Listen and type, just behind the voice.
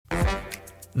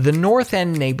The North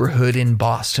End neighborhood in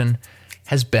Boston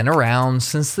has been around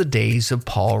since the days of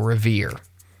Paul Revere.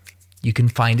 You can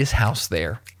find his house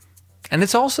there. And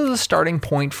it's also the starting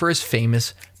point for his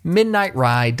famous midnight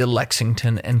ride to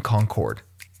Lexington and Concord.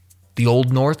 The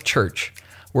Old North Church,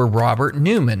 where Robert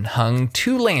Newman hung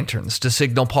 2 lanterns to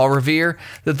signal Paul Revere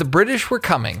that the British were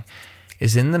coming,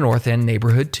 is in the North End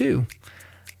neighborhood too.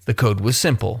 The code was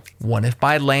simple: 1 if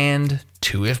by land,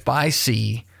 2 if by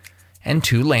sea, and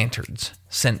 2 lanterns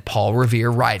sent Paul Revere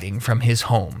riding from his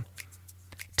home.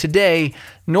 Today,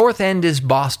 North End is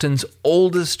Boston's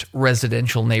oldest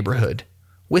residential neighborhood,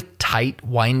 with tight,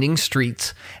 winding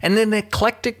streets and an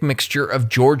eclectic mixture of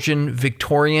Georgian,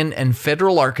 Victorian, and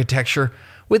Federal architecture,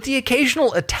 with the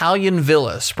occasional Italian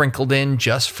villa sprinkled in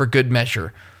just for good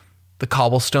measure. The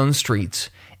cobblestone streets,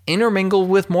 intermingled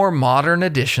with more modern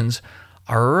additions,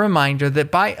 are a reminder that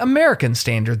by American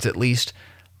standards at least,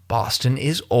 Boston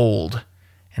is old,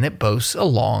 and it boasts a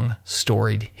long,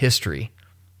 storied history.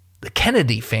 The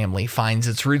Kennedy family finds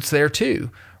its roots there too.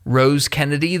 Rose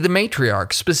Kennedy, the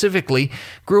matriarch specifically,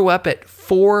 grew up at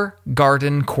 4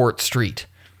 Garden Court Street.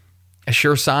 A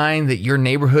sure sign that your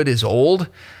neighborhood is old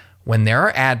when there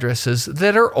are addresses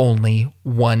that are only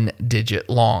 1 digit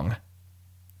long.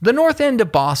 The North End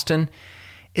of Boston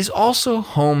is also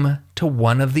home to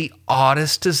one of the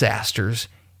oddest disasters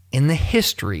in the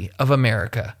history of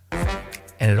America.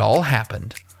 And it all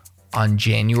happened on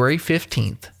January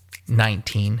 15th,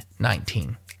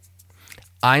 1919.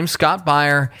 I'm Scott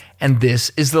Beyer, and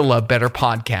this is the Love Better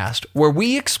podcast, where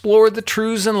we explore the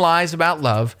truths and lies about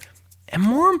love, and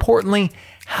more importantly,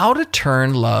 how to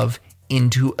turn love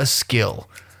into a skill,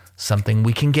 something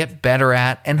we can get better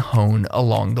at and hone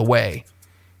along the way.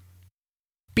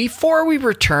 Before we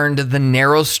return to the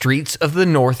narrow streets of the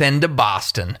North End of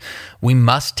Boston, we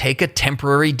must take a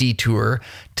temporary detour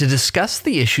to discuss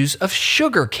the issues of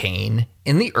sugarcane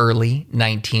in the early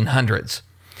 1900s.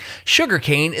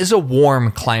 Sugarcane is a warm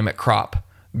climate crop.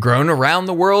 Grown around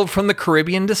the world from the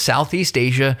Caribbean to Southeast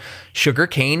Asia,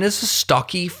 sugarcane is a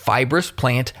stocky, fibrous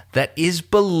plant that is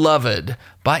beloved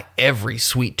by every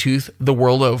sweet tooth the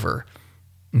world over,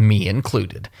 me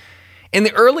included. In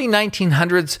the early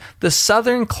 1900s, the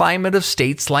southern climate of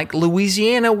states like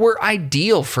Louisiana were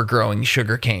ideal for growing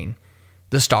sugarcane.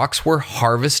 The stalks were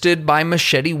harvested by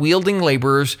machete-wielding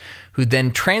laborers who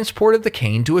then transported the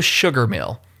cane to a sugar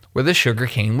mill, where the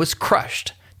sugarcane was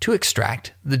crushed to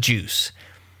extract the juice.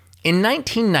 In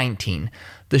 1919,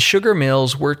 the sugar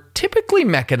mills were typically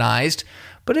mechanized,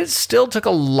 but it still took a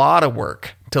lot of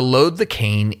work to load the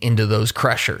cane into those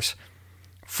crushers.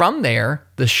 From there,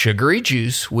 the sugary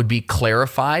juice would be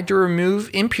clarified to remove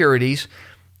impurities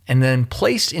and then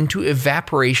placed into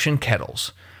evaporation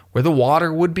kettles, where the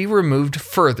water would be removed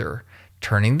further,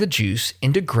 turning the juice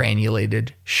into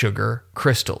granulated sugar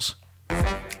crystals.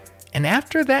 And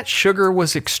after that sugar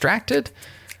was extracted,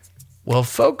 well,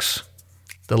 folks,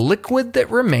 the liquid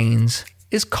that remains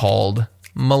is called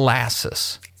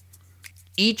molasses.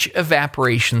 Each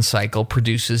evaporation cycle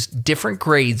produces different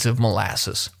grades of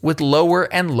molasses with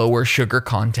lower and lower sugar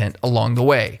content along the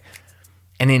way.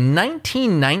 And in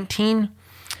 1919,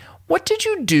 what did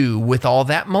you do with all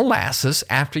that molasses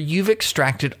after you've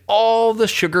extracted all the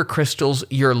sugar crystals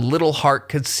your little heart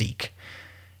could seek?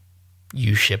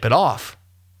 You ship it off.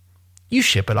 You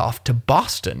ship it off to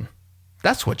Boston.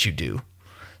 That's what you do.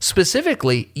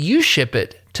 Specifically, you ship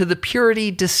it to the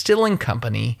Purity Distilling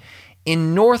Company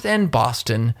in North End,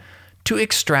 Boston, to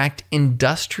extract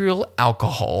industrial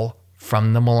alcohol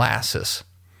from the molasses.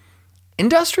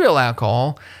 Industrial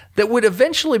alcohol that would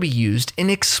eventually be used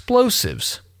in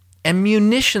explosives and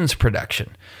munitions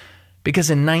production,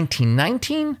 because in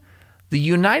 1919, the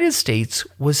United States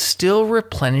was still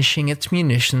replenishing its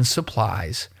munitions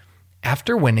supplies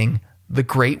after winning the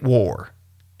Great War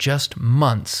just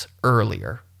months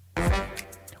earlier.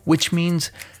 Which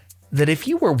means that if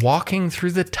you were walking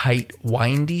through the tight,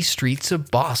 windy streets of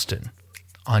Boston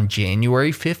on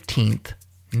January 15th,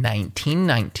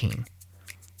 1919,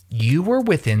 you were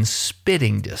within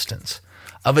spitting distance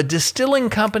of a distilling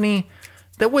company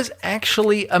that was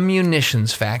actually a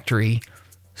munitions factory,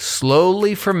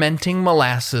 slowly fermenting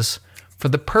molasses for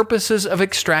the purposes of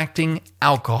extracting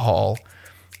alcohol.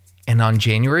 And on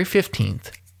January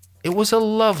 15th, it was a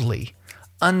lovely,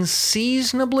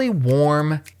 unseasonably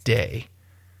warm day,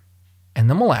 and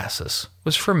the molasses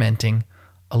was fermenting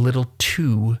a little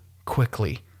too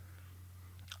quickly.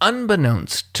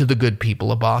 Unbeknownst to the good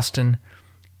people of Boston,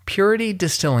 Purity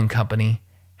Distilling Company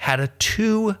had a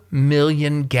 2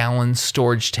 million gallon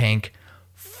storage tank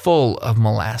full of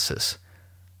molasses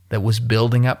that was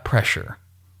building up pressure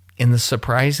in the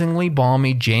surprisingly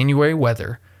balmy January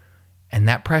weather, and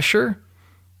that pressure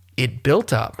It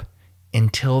built up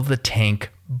until the tank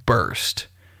burst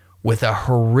with a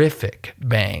horrific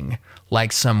bang,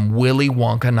 like some Willy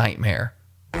Wonka nightmare.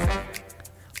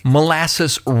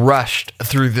 Molasses rushed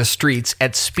through the streets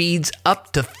at speeds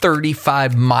up to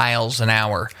 35 miles an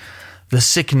hour. The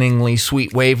sickeningly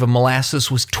sweet wave of molasses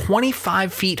was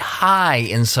 25 feet high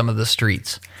in some of the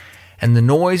streets, and the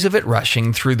noise of it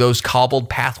rushing through those cobbled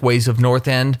pathways of North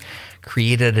End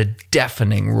created a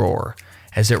deafening roar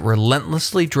as it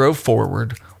relentlessly drove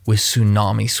forward with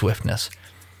tsunami swiftness.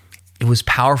 It was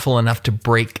powerful enough to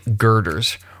break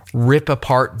girders, rip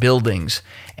apart buildings,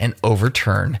 and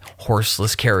overturn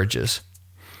horseless carriages.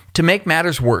 To make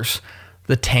matters worse,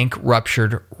 the tank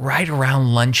ruptured right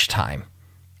around lunchtime,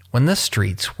 when the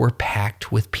streets were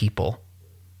packed with people.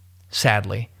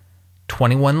 Sadly,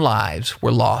 21 lives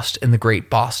were lost in the Great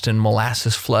Boston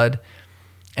Molasses Flood,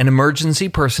 and emergency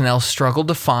personnel struggled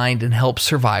to find and help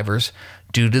survivors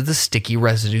due to the sticky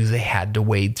residue they had to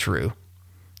wade through.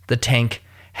 The tank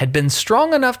had been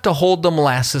strong enough to hold the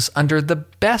molasses under the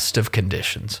best of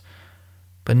conditions,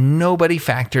 but nobody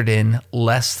factored in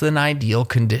less than ideal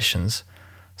conditions,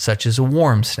 such as a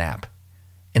warm snap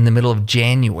in the middle of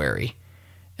January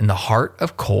in the heart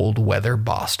of cold weather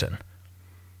Boston.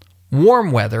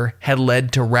 Warm weather had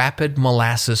led to rapid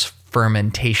molasses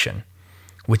fermentation,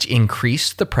 which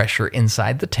increased the pressure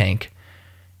inside the tank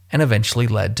and eventually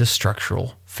led to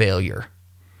structural failure.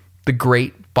 The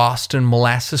Great Boston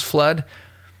Molasses Flood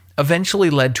eventually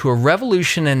led to a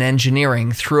revolution in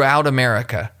engineering throughout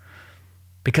America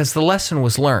because the lesson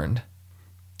was learned.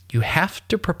 You have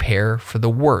to prepare for the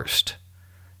worst,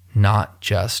 not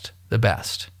just the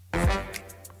best.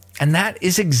 And that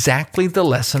is exactly the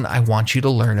lesson I want you to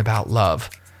learn about love.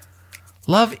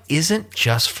 Love isn't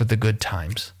just for the good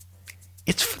times.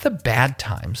 It's for the bad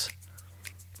times.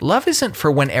 Love isn't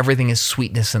for when everything is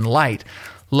sweetness and light.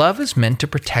 Love is meant to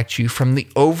protect you from the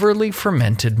overly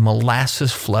fermented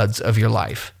molasses floods of your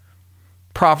life.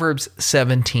 Proverbs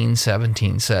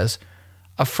 17:17 says,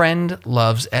 "A friend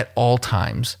loves at all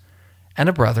times, and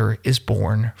a brother is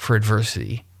born for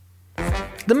adversity."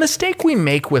 The mistake we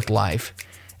make with life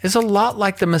is a lot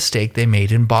like the mistake they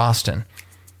made in Boston.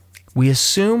 We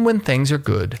assume when things are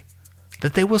good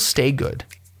that they will stay good,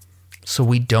 so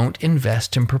we don't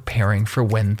invest in preparing for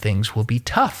when things will be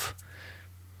tough.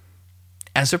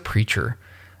 As a preacher,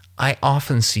 I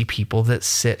often see people that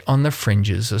sit on the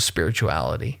fringes of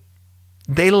spirituality.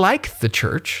 They like the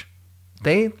church,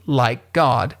 they like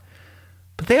God,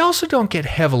 but they also don't get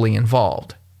heavily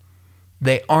involved.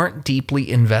 They aren't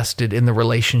deeply invested in the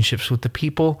relationships with the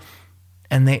people,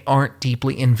 and they aren't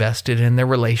deeply invested in their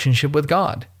relationship with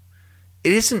God.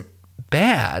 It isn't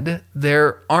bad.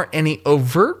 There aren't any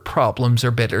overt problems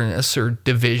or bitterness or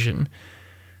division.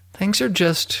 Things are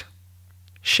just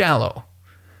shallow.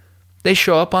 They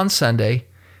show up on Sunday,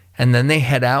 and then they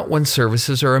head out when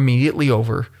services are immediately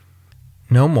over.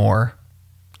 No more,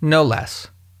 no less.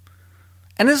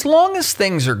 And as long as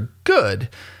things are good,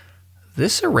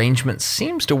 this arrangement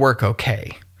seems to work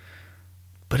okay.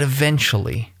 But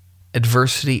eventually,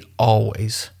 adversity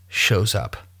always shows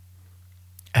up.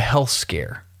 A health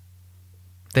scare.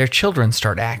 Their children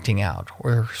start acting out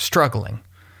or struggling.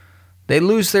 They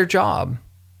lose their job.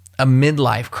 A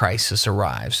midlife crisis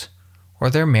arrives, or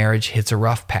their marriage hits a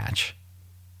rough patch.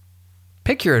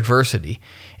 Pick your adversity.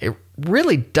 It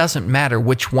really doesn't matter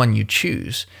which one you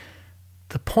choose.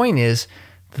 The point is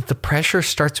that the pressure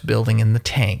starts building in the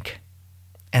tank,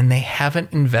 and they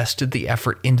haven't invested the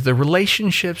effort into the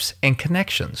relationships and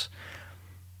connections.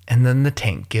 And then the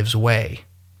tank gives way.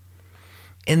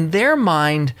 In their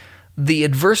mind, the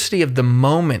adversity of the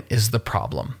moment is the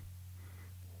problem.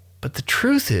 But the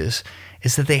truth is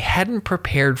that they hadn't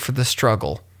prepared for the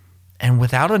struggle, and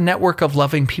without a network of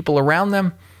loving people around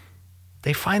them,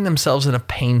 they find themselves in a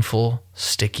painful,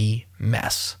 sticky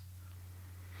mess.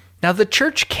 Now, the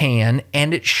church can,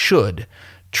 and it should,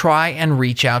 try and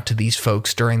reach out to these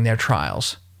folks during their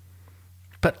trials.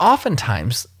 But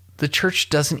oftentimes, the church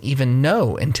doesn't even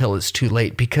know until it's too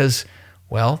late because,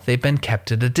 well, they've been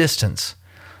kept at a distance,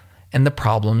 and the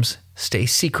problems stay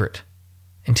secret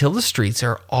until the streets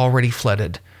are already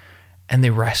flooded and the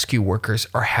rescue workers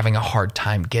are having a hard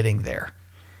time getting there.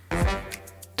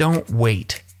 Don't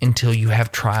wait until you have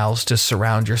trials to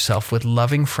surround yourself with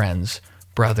loving friends,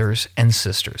 brothers, and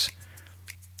sisters.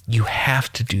 You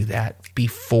have to do that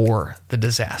before the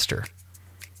disaster.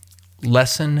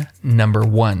 Lesson number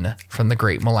 1 from the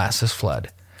Great Molasses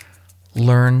Flood.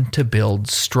 Learn to build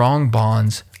strong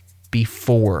bonds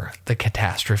before the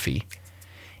catastrophe.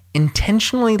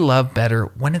 Intentionally love better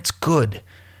when it's good,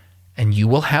 and you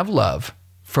will have love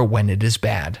for when it is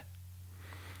bad.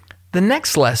 The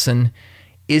next lesson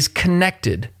is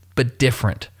connected but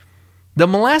different. The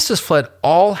molasses flood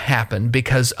all happened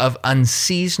because of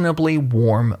unseasonably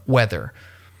warm weather.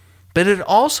 But it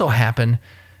also happened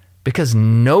because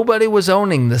nobody was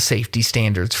owning the safety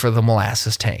standards for the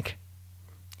molasses tank.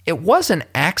 It was an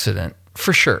accident,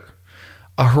 for sure.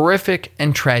 A horrific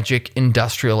and tragic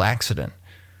industrial accident.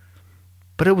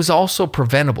 But it was also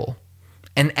preventable.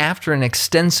 And after an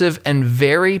extensive and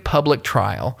very public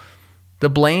trial, the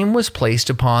blame was placed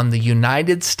upon the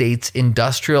United States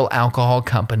Industrial Alcohol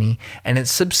Company and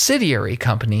its subsidiary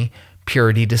company,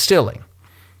 Purity Distilling.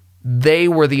 They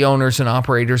were the owners and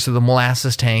operators of the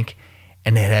molasses tank,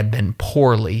 and it had been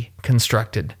poorly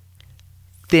constructed.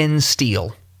 Thin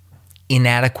steel,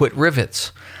 inadequate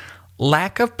rivets,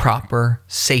 lack of proper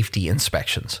safety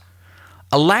inspections.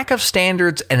 A lack of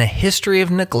standards and a history of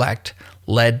neglect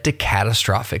led to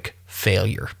catastrophic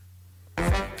failure.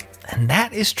 And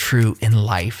that is true in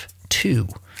life, too.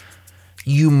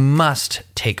 You must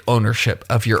take ownership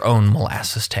of your own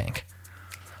molasses tank.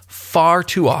 Far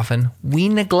too often, we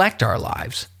neglect our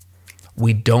lives.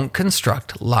 We don't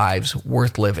construct lives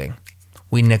worth living.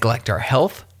 We neglect our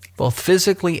health, both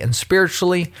physically and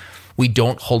spiritually. We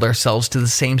don't hold ourselves to the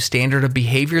same standard of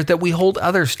behavior that we hold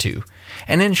others to.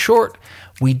 And in short,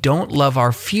 we don't love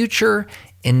our future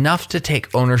enough to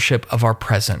take ownership of our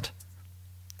present.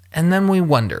 And then we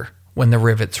wonder when the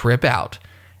rivets rip out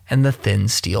and the thin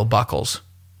steel buckles.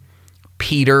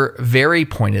 Peter very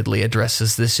pointedly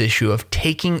addresses this issue of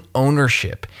taking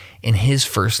ownership in his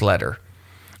first letter.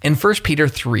 In 1 Peter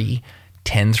 3,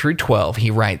 10 through 12,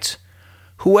 he writes,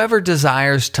 "Whoever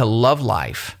desires to love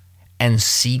life and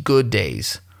see good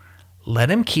days,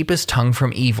 let him keep his tongue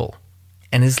from evil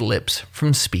and his lips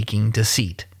from speaking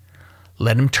deceit.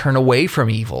 Let him turn away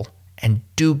from evil and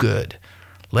do good.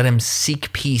 Let him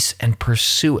seek peace and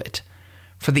pursue it.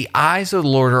 For the eyes of the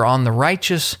Lord are on the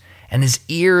righteous, and his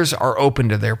ears are open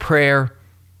to their prayer.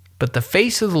 But the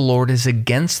face of the Lord is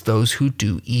against those who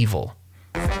do evil."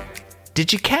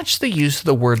 Did you catch the use of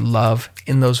the word love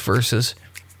in those verses?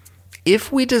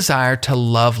 If we desire to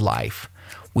love life,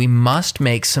 we must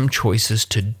make some choices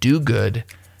to do good,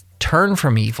 turn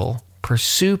from evil,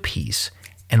 pursue peace,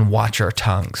 and watch our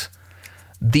tongues.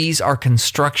 These are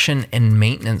construction and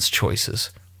maintenance choices.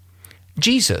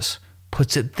 Jesus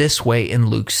puts it this way in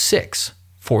Luke 6,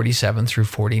 47 through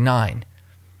 49.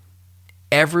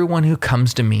 "Everyone who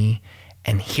comes to me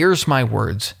and hears my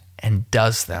words and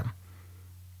does them,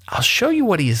 I'll show you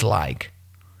what he is like.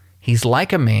 He's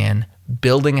like a man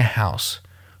building a house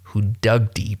who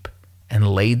dug deep and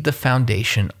laid the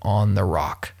foundation on the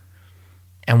rock.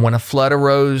 And when a flood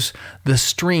arose, the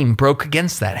stream broke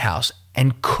against that house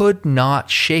and could not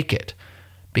shake it,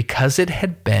 because it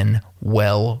had been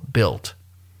well built.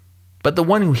 But the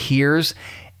one who hears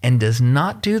and does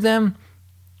not do them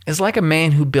is like a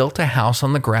man who built a house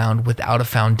on the ground without a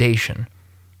foundation.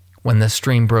 When the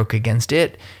stream broke against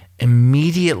it,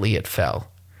 immediately it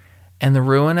fell, and the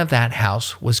ruin of that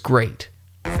house was great."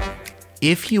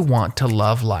 If you want to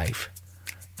love life,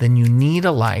 then you need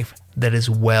a life that is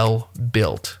well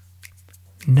built.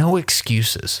 No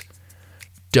excuses.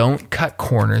 Don't cut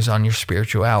corners on your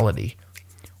spirituality.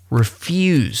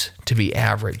 Refuse to be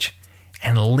average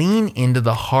and lean into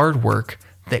the hard work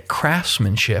that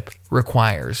craftsmanship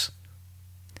requires.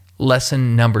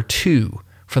 Lesson number 2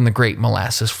 from the Great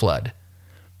Molasses Flood.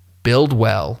 Build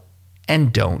well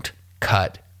and don't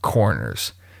cut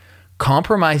corners.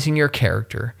 Compromising your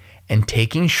character and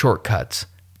taking shortcuts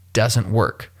doesn't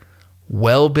work.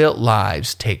 Well-built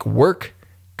lives take work,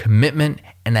 commitment,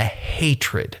 and a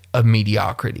hatred of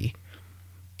mediocrity.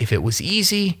 If it was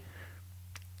easy,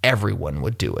 everyone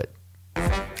would do it.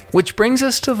 Which brings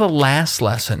us to the last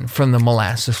lesson from the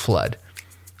molasses flood.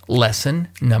 Lesson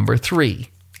number 3.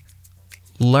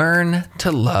 Learn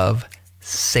to love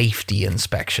safety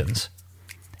inspections.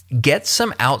 Get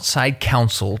some outside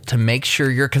counsel to make sure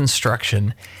your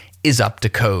construction is up to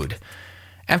code.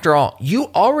 After all, you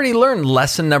already learned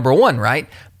lesson number 1, right?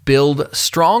 Build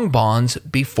strong bonds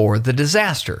before the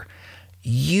disaster.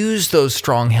 Use those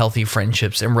strong, healthy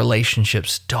friendships and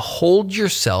relationships to hold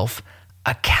yourself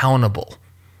accountable.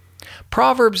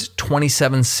 Proverbs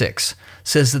 27:6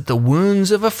 says that the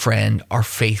wounds of a friend are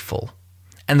faithful.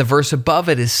 And the verse above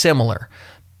it is similar.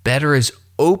 Better is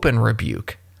open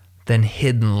rebuke than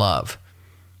hidden love.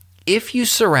 If you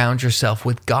surround yourself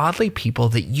with godly people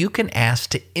that you can ask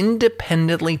to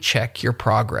independently check your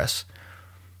progress,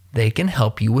 they can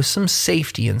help you with some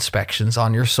safety inspections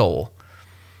on your soul.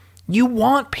 You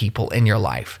want people in your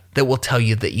life that will tell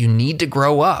you that you need to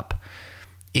grow up.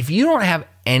 If you don't have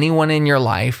anyone in your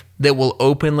life that will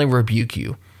openly rebuke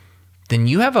you, then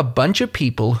you have a bunch of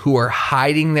people who are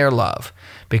hiding their love,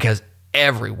 because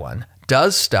everyone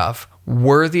does stuff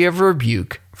worthy of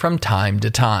rebuke from time to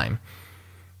time.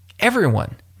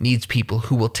 Everyone needs people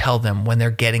who will tell them when they're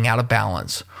getting out of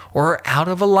balance or are out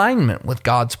of alignment with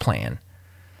God's plan.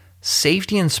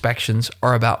 Safety inspections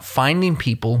are about finding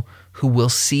people who will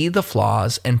see the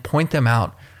flaws and point them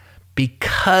out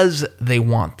because they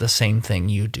want the same thing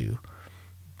you do.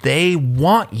 They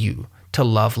want you to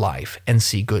love life and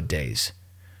see good days.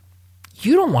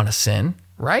 You don't want to sin,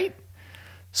 right?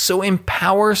 So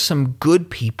empower some good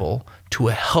people to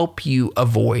help you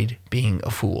avoid being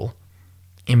a fool.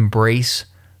 Embrace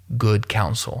good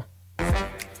counsel.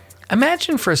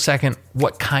 Imagine for a second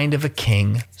what kind of a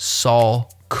king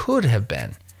Saul could have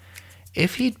been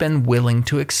if he'd been willing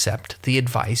to accept the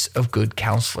advice of good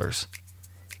counselors.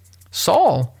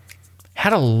 Saul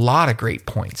had a lot of great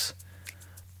points,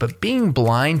 but being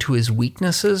blind to his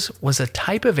weaknesses was a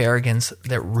type of arrogance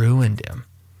that ruined him.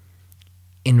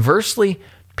 Inversely,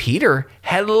 Peter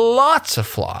had lots of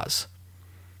flaws,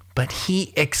 but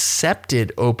he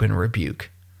accepted open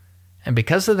rebuke, and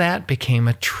because of that became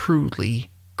a truly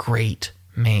great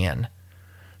man.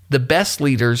 The best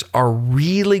leaders are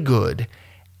really good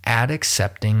at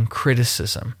accepting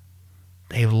criticism.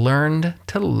 They've learned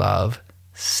to love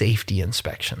safety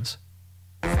inspections.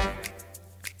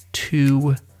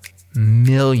 2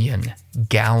 million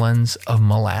gallons of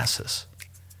molasses.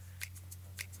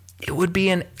 It would be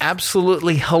an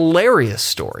absolutely hilarious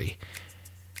story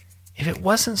if it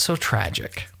wasn't so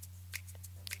tragic.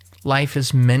 Life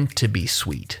is meant to be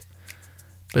sweet,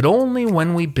 but only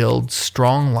when we build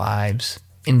strong lives,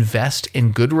 invest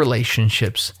in good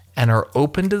relationships, and are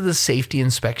open to the safety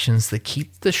inspections that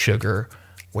keep the sugar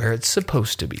where it's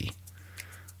supposed to be.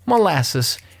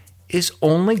 Molasses is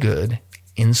only good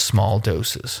in small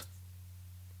doses.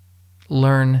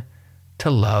 Learn to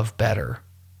love better.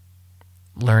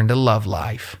 Learn to love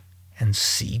life and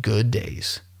see good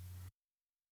days.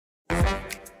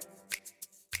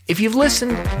 If you've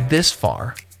listened this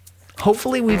far,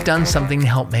 hopefully we've done something to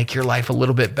help make your life a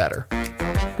little bit better.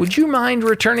 Would you mind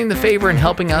returning the favor and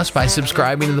helping us by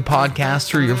subscribing to the podcast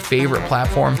through your favorite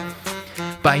platform?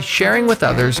 By sharing with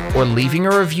others or leaving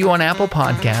a review on Apple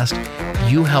Podcast,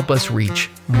 you help us reach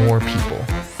more people.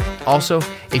 Also,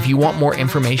 if you want more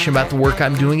information about the work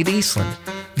I'm doing at Eastland,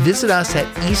 visit us at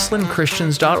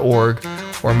eastlandchristians.org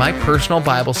or my personal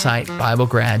Bible site,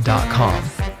 BibleGrad.com,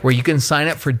 where you can sign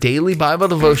up for daily Bible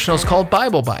devotionals called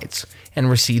Bible Bites and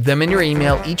receive them in your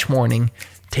email each morning,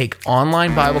 take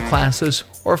online Bible classes,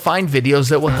 or find videos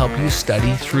that will help you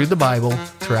study through the Bible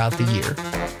throughout the year.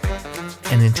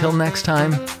 And until next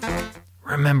time,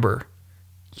 remember,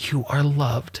 you are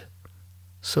loved.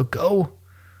 So go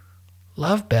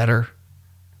love better.